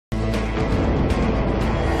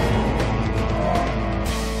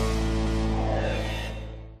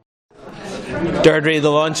Deirdre, the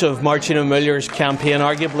launch of Máirtín Ó Muilleoir's campaign,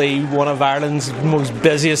 arguably one of Ireland's most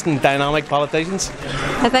busiest and dynamic politicians.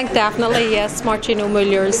 I think definitely, yes. Máirtín Ó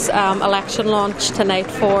Muilleoir's election launch tonight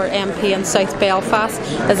for MP in South Belfast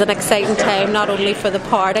is an exciting time, not only for the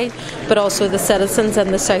party but also the citizens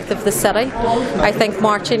in the south of the city. I think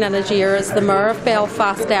Máirtín, in his year as the Mayor of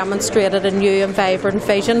Belfast, demonstrated a new and vibrant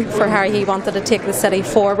vision for how he wanted to take the city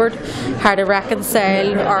forward, how to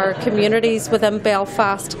reconcile our communities within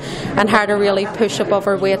Belfast, and how to really push above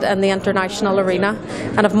our weight in the international arena.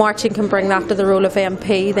 And if Máirtín can bring that to the role of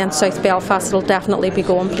MP, then South Belfast will definitely be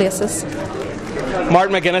going places.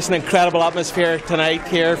 Martin McGuinness, an incredible atmosphere tonight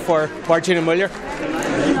here for Máirtín Ó Muilleoir.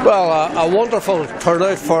 Well, a wonderful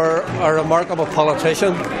turnout for a remarkable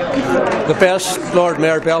politician, the best Lord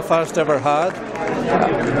Mayor Belfast ever had.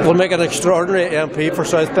 Will make an extraordinary MP for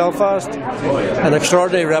South Belfast, an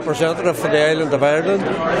extraordinary representative for the island of Ireland,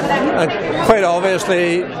 and quite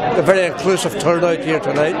obviously a very inclusive turnout here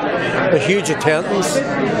tonight, a huge attendance.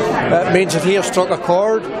 That means that he has struck a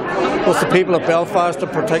chord with the people of Belfast,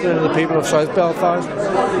 and particularly the people of South Belfast.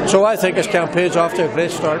 So I think his campaign's off to a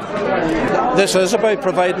great start. This is about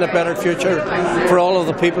providing a better future for all of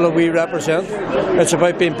the people that we represent. It's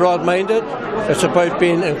about being broad-minded, it's about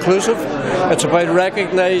being inclusive, it's about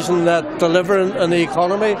recognising that delivering in the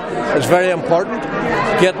economy is very important,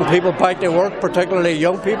 getting people back to work, particularly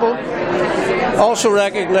young people. Also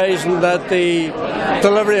recognising that the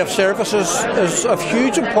delivery of services is of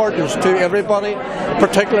huge importance to everybody,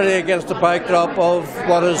 particularly against the backdrop of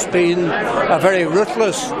what has been a very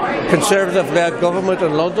ruthless Conservative-led government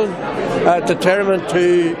in London, determined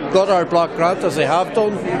to gut our block grant as they have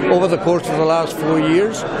done over the course of the last 4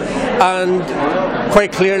 years. And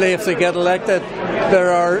quite clearly, if they get elected,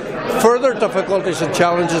 there are further difficulties and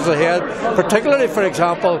challenges ahead, particularly, for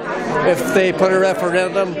example, if they put a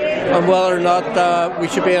referendum on whether or not we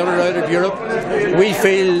should be in or out of Europe. We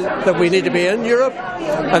feel that we need to be in Europe,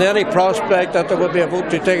 and any prospect that there would be a vote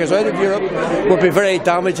to take us out of Europe would be very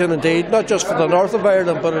damaging indeed, not just for the north of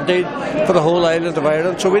Ireland, but indeed for the whole island of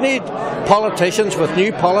Ireland. So we need politicians with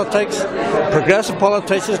new politics, progressive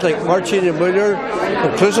politicians like Máirtín Ó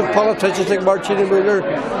Muilleoir, inclusive politicians like Máirtín Ó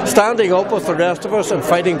Muilleoir, standing up with the rest of us and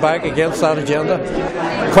fighting back against that agenda.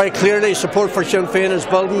 Quite clearly, support for Sinn Féin is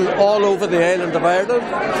building all over the island of Ireland.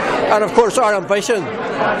 And of course our ambition,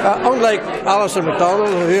 unlike Alasdair McDonnell,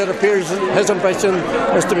 who it appears his ambition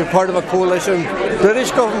is to be part of a coalition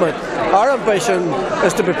British government, our ambition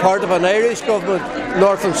is to be part of an Irish government,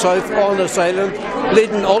 north and south, on this island,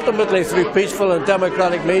 leading ultimately through peaceful and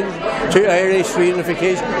democratic means to Irish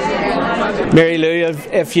reunification. Mary Lou,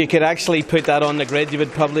 if you could actually put that on the grid, you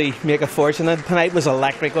would probably make a fortune. And tonight was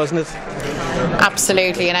electric, wasn't it?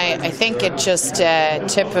 Absolutely, and I think it just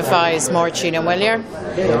typifies Máirtín Ó Muilleoir.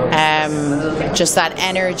 Just that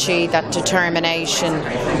energy, that determination,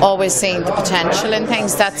 always seeing the potential in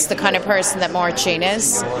things. That's the kind of person that Máirtín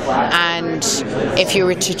is. And if you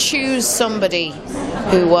were to choose somebody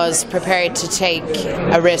who was prepared to take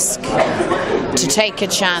a risk, to take a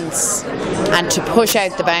chance, and to push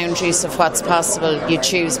out the boundaries of what's possible, you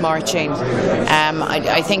choose Máirtín.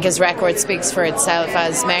 I think his record speaks for itself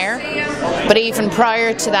as Mayor, but even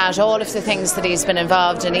prior to that, all of the things that he's been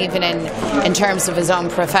involved in, even in terms of his own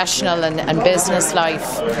professional and business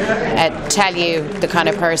life, tell you the kind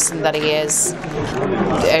of person that he is.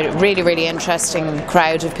 A really, really interesting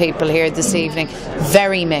crowd of people here this evening,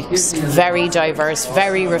 very mixed, very diverse,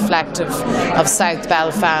 very reflective of South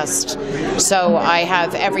Belfast. So I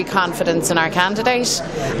have every confidence in our candidate,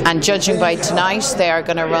 and judging by tonight, they are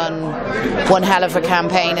going to run one hell of a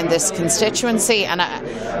campaign in this constituency. And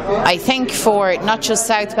I think for not just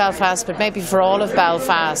South Belfast, but maybe for all of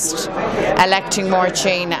Belfast, electing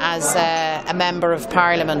Máirtín as a Member of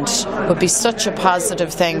Parliament would be such a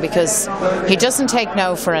positive thing, because he doesn't take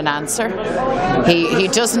no for an answer. He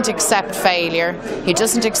doesn't accept failure. He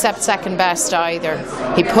doesn't accept second best either.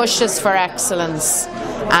 He pushes for excellence,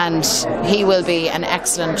 and he will be an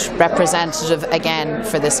excellent representative again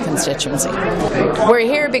for this constituency. We're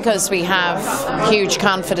here because we have huge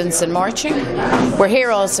confidence in Máirtín. We're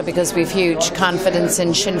here also because we have huge confidence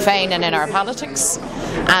in Sinn Féin and in our politics,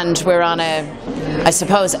 and we're on I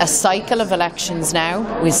suppose a cycle of elections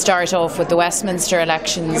now. We start off with the Westminster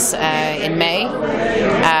elections in May.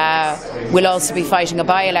 We'll also be fighting a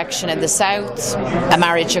by-election in the south, a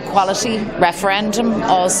marriage equality referendum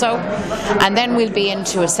also, and then we'll be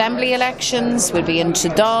into assembly elections, we'll be into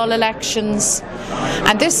Dáil elections,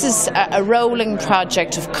 and this is a rolling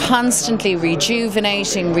project of constantly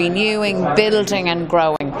rejuvenating, renewing, building and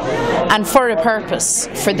growing. and for a purpose,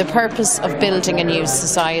 for the purpose of building a new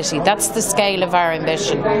society. That's the scale of our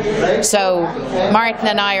ambition. So Máirtín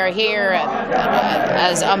and I are here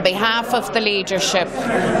as on behalf of the leadership,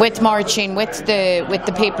 with Máirtín, with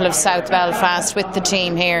the people of South Belfast, with the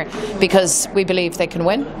team here, because we believe they can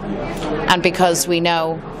win, and because we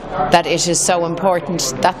know that it is so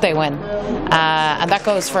important that they win, and that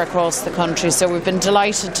goes for across the country. So we've been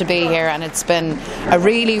delighted to be here, and it's been a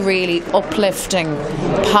really, really uplifting,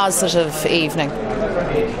 positive evening.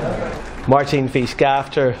 Máirtín, bhí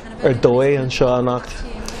scaftar ar dói an seo anocht.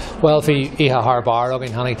 Well, bhí ihe harbar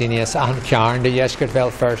agin hannig daine an cearn de dhéisgurt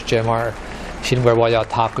bhil first mar sin bhar bhaile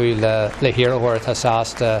taú le hiarhhair tá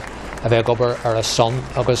sásta a bheith gobar ar a son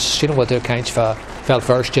agus sin bhfuil caint bhil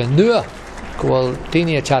first nua. Well,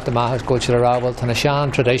 daine chat amachchas go le ráhfuil tá na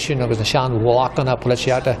sean tradiisiún agus na sean bhácan a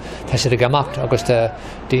polisiata tá si a gemacht agus tá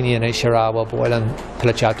daine in éis ráhfuil bhil an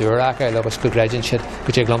polisiatúach agus go greidirn siad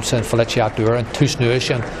go dtí glumsa an polisiatúr an tús nua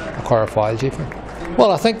sin a chur fáil dífar.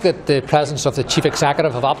 Well, I think that the presence of the Chief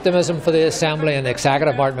Executive of Optimism for the Assembly and the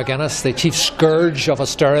Executive, Máirtín McGuinness, the Chief Scourge of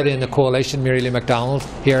Austerity in the Coalition, Máirtín McDonnell,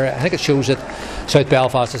 here, I think it shows that South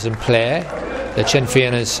Belfast is in play, that Sinn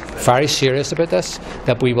Féin is very serious about this,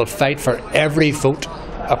 that we will fight for every vote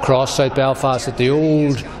across South Belfast, that the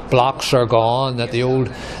old blocks are gone, that the old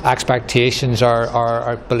expectations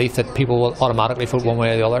are belief that people will automatically vote one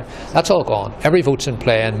way or the other. That's all gone. Every vote's in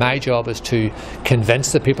play, and my job is to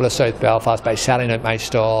convince the people of South Belfast by setting out my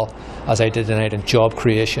stall, as I did tonight, on job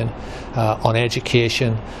creation, on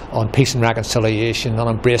education, on peace and reconciliation, on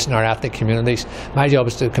embracing our ethnic communities. My job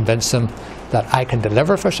is to convince them that I can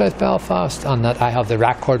deliver for South Belfast, and that I have the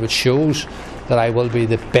record which shows that I will be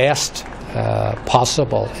the best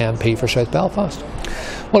possible MP for South Belfast.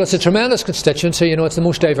 Well, it's a tremendous constituency. You know, it's the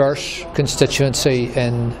most diverse constituency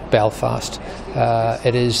in Belfast.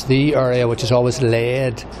 It is the area which has always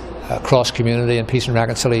led cross-community and peace and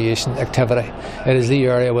reconciliation activity. It is the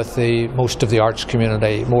area with the most of the arts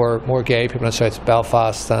community, more gay people in South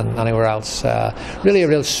Belfast than anywhere else. Really a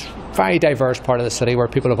real very diverse part of the city where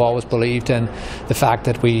people have always believed in the fact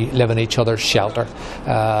that we live in each other's shelter.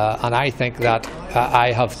 And I think that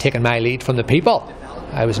I have taken my lead from the people.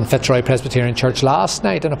 I was in Fitzroy Presbyterian Church last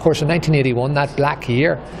night, and of course in 1981, that black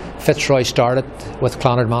year, Fitzroy started with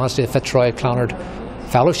Clonard Monastery, the Fitzroy Clonard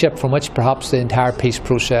Fellowship, from which perhaps the entire peace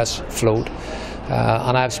process flowed.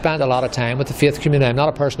 And I've spent a lot of time with the faith community. I'm not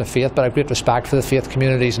a person of faith, but I have great respect for the faith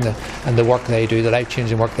communities and the work they do, the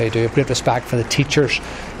life-changing work they do. I have great respect for the teachers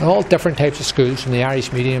and all different types of schools, from the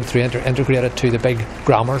Irish medium through integrated to the big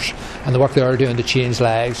grammars, and the work they are doing to change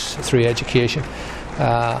lives through education.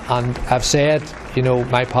 And I've said, you know,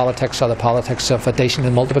 my politics are the politics of addition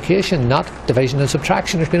and multiplication, not division and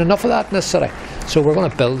subtraction. There's been enough of that in this city. So we're going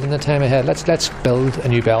to build in the time ahead. Let's build a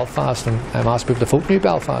new Belfast, and I'm asking people to vote New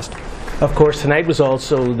Belfast. Of course, tonight was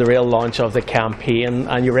also the real launch of the campaign,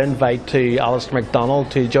 and your invite to Alasdair McDonnell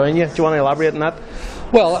to join you. Do you want to elaborate on that?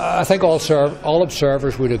 Well, I think all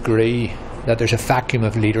observers would agree that there's a vacuum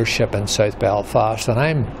of leadership in South Belfast, and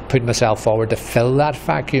I'm putting myself forward to fill that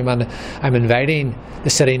vacuum, and I'm inviting the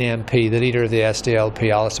sitting MP, the leader of the SDLP,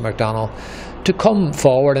 Alasdair McDonnell, to come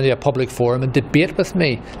forward into a public forum and debate with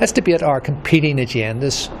me. Let's debate our competing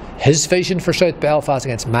agendas, his vision for South Belfast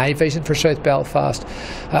against my vision for South Belfast,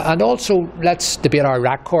 and also let's debate our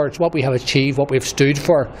records, what we have achieved, what we've stood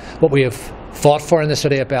for, what we have fought for in the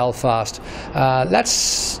city of Belfast.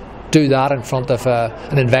 Let's do that in front of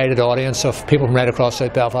an invited audience of people from right across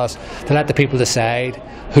South Belfast, to let the people decide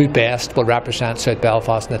who best will represent South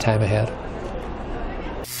Belfast in the time ahead.